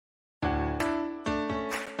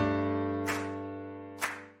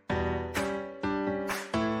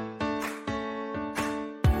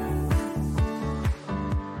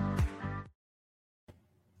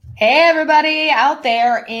Hey, everybody out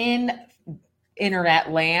there in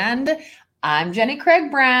internet land. I'm Jenny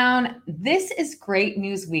Craig Brown. This is Great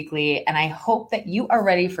News Weekly, and I hope that you are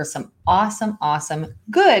ready for some awesome,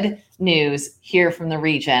 good news here from the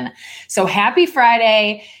region. So happy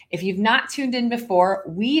Friday. If you've not tuned in before,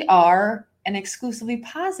 we are an exclusively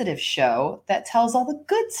positive show that tells all the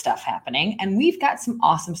good stuff happening. And we've got some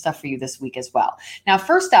awesome stuff for you this week as well. Now,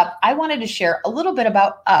 first up, I wanted to share a little bit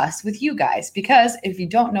about us with you guys, because if you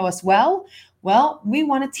don't know us well, we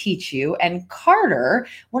want to teach you. And Carter,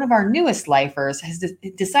 one of our newest lifers, has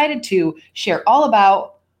decided to share all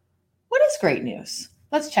about what is great news.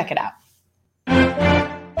 Let's check it out.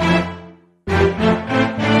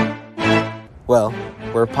 Well,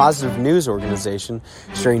 we're a positive news organization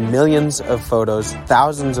sharing millions of photos,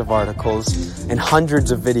 thousands of articles, and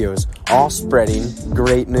hundreds of videos, all spreading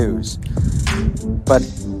great news. But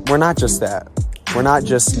we're not just that. We're not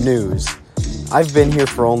just news. I've been here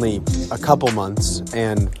for only a couple months,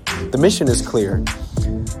 and the mission is clear.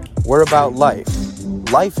 We're about life.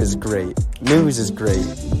 Life is great. News is great.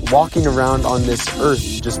 Walking around on this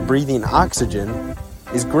earth just breathing oxygen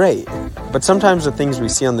is great. But sometimes the things we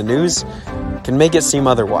see on the news can make it seem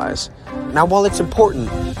otherwise. Now, while it's important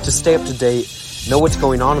to stay up to date, know what's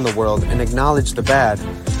going on in the world, and acknowledge the bad,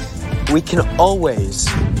 we can always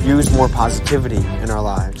use more positivity in our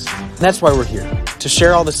lives. And that's why we're here, to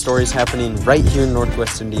share all the stories happening right here in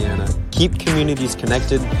Northwest Indiana, keep communities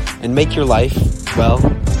connected, and make your life, well,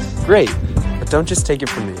 great. But don't just take it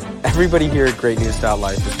from me. Everybody here at Great News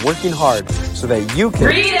Life is working hard so that you can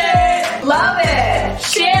read it, love it,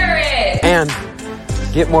 share it, and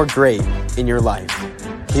get more great in your life.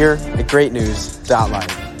 Here at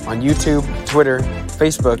greatnews.life on YouTube, Twitter,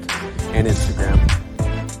 Facebook, and Instagram.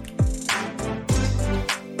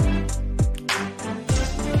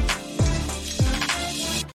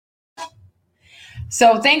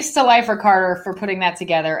 So thanks to Lifer Carter for putting that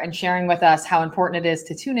together and sharing with us how important it is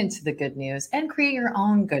to tune into the good news and create your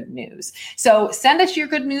own good news. So send us your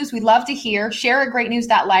good news. We'd love to hear. Share at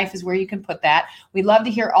greatnews.life is where you can put that. We'd love to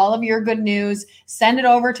hear all of your good news. Send it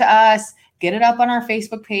over to us. Get it up on our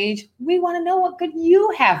Facebook page. We want to know what good you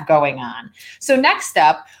have going on. So next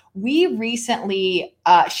up, we recently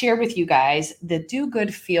shared with you guys the Do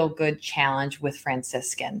Good, Feel Good challenge with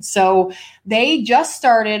Franciscan. So they just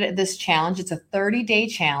started this challenge. It's a 30-day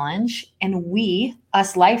challenge. And we,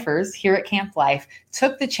 us lifers here at Camp Life,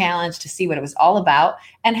 took the challenge to see what it was all about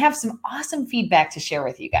and have some awesome feedback to share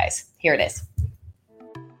with you guys. Here it is.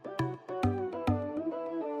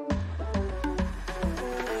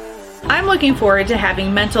 I'm looking forward to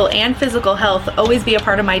having mental and physical health always be a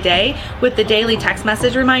part of my day with the daily text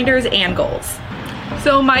message reminders and goals.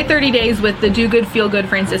 So my 30 days with the Do Good, Feel Good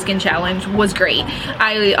Franciscan Challenge was great.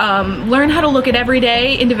 I learned how to look at every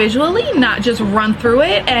day individually, not just run through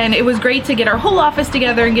it. And it was great to get our whole office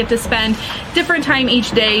together and get to spend different time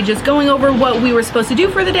each day just going over what we were supposed to do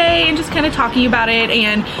for the day and just kind of talking about it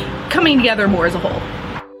and coming together more as a whole.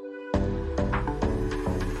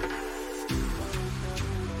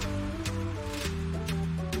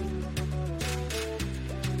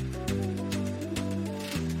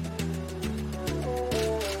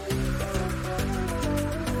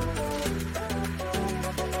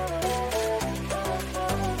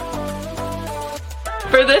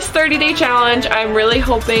 For this 30-day challenge, I'm really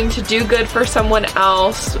hoping to do good for someone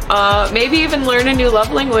else, maybe even learn a new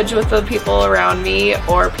love language with the people around me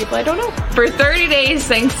or people I don't know. For 30 days,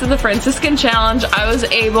 thanks to the Franciscan Challenge, I was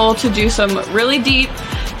able to do some really deep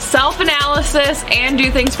self-analysis and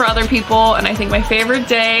do things for other people, and I think my favorite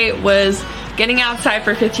day was getting outside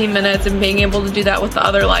for 15 minutes and being able to do that with the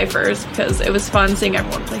other lifers because it was fun seeing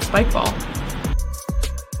everyone play spike ball.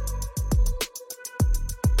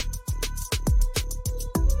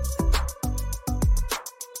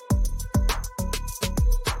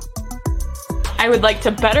 I would like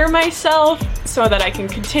to better myself so that I can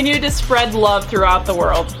continue to spread love throughout the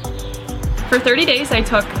world. For 30 days, I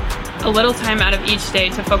took a little time out of each day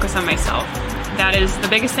to focus on myself. That is the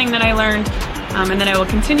biggest thing that I learned, and that I will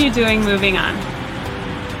continue doing moving on.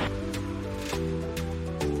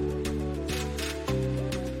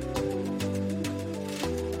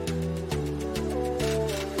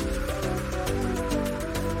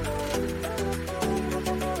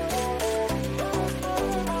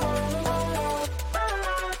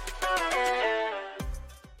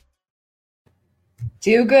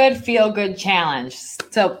 Do Good, Feel Good challenge.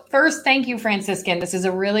 So first, thank you, Franciscan. This is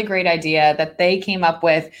a really great idea that they came up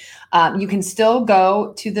with. You can still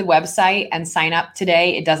go to the website and sign up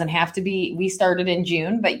today. It doesn't have to be, we started in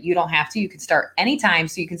June, but you don't have to. You can start anytime,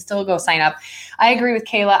 so you can still go sign up. I agree with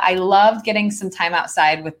Kayla. I loved getting some time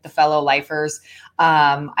outside with the fellow lifers.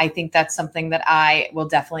 I think that's something that I will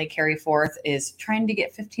definitely carry forth, is trying to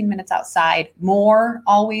get 15 minutes outside. More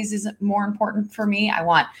always is more important for me. I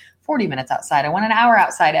want 40 minutes outside. I want an hour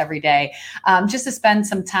outside every day, just to spend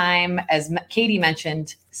some time, as Katie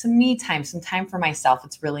mentioned, some me time, some time for myself.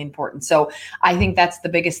 It's really important. So I think that's the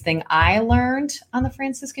biggest thing I learned on the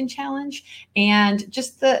Franciscan Challenge. And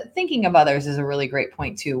just the thinking of others is a really great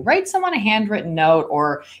point too. Write someone a handwritten note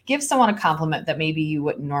or give someone a compliment that maybe you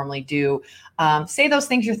wouldn't normally do. Say those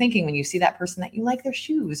things you're thinking when you see that person that you like their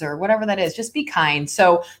shoes or whatever that is. Just be kind.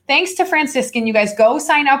 So thanks to Franciscan. You guys go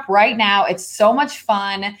sign up right now. It's so much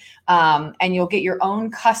fun. And you'll get your own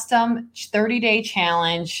custom 30-day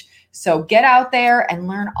challenge. So get out there and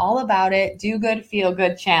learn all about it. Do Good, Feel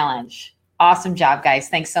Good Challenge. Awesome job, guys.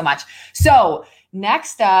 Thanks so much. So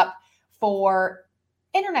next up, for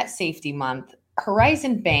Internet Safety Month,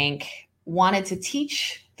 Horizon Bank wanted to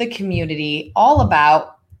teach the community all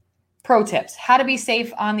about pro tips, how to be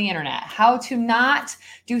safe on the internet, how to not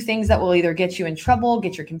do things that will either get you in trouble,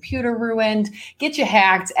 get your computer ruined, get you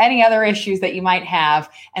hacked, any other issues that you might have.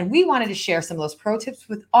 And we wanted to share some of those pro tips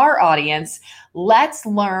with our audience. Let's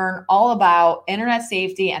learn all about internet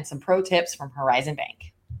safety and some pro tips from Horizon Bank.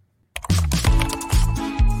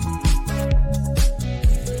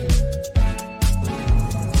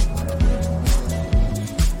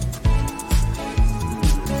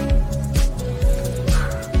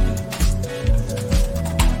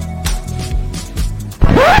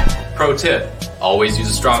 Pro tip, always use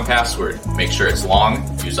a strong password. Make sure it's long,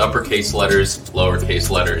 use uppercase letters, lowercase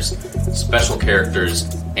letters, special characters,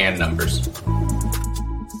 and numbers.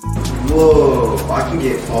 Whoa, I can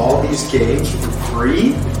get all these games for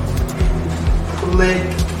free? Click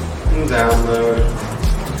and download.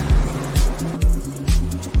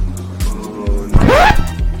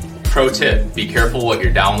 Pro tip, be careful what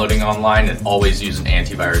you're downloading online and always use an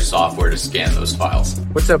antivirus software to scan those files.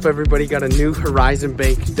 What's up, everybody? Got a new Horizon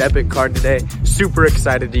Bank debit card today. Super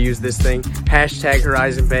excited to use this thing. Hashtag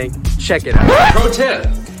Horizon Bank. Check it out. Pro tip,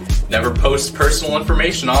 never post personal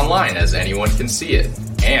information online as anyone can see it.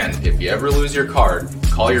 And if you ever lose your card,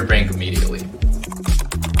 call your bank immediately.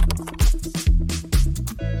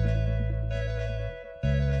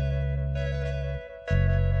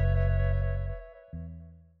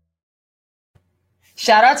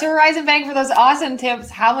 Shout out to Horizon Bank for those awesome tips.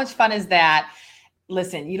 How much fun is that?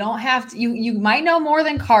 Listen, you don't have to, you might know more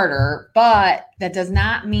than Carter, but that does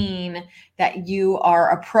not mean that you are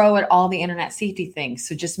a pro at all the internet safety things.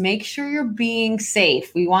 So just make sure you're being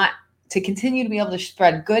safe. We want to continue to be able to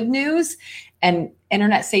spread good news and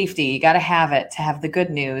internet safety. You got to have it to have the good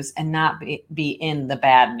news and not be in the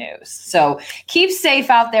bad news. So keep safe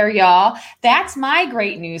out there, y'all. That's my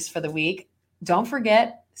great news for the week. Don't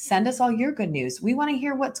forget, send us all your good news. We want to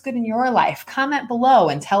hear what's good in your life. Comment below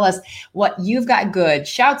and tell us what you've got good.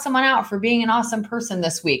 Shout someone out for being an awesome person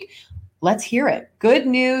this week. Let's hear it. Good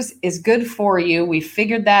news is good for you. We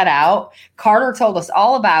figured that out. Carter told us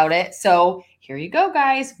all about it. So here you go,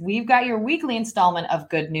 guys. We've got your weekly installment of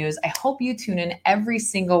good news. I hope you tune in every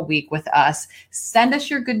single week with us. Send us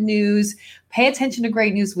your good news. Pay attention to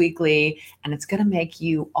Great News Weekly, and it's going to make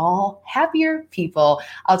you all happier people.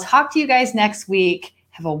 I'll talk to you guys next week.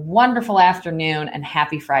 Have a wonderful afternoon and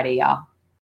happy Friday, y'all.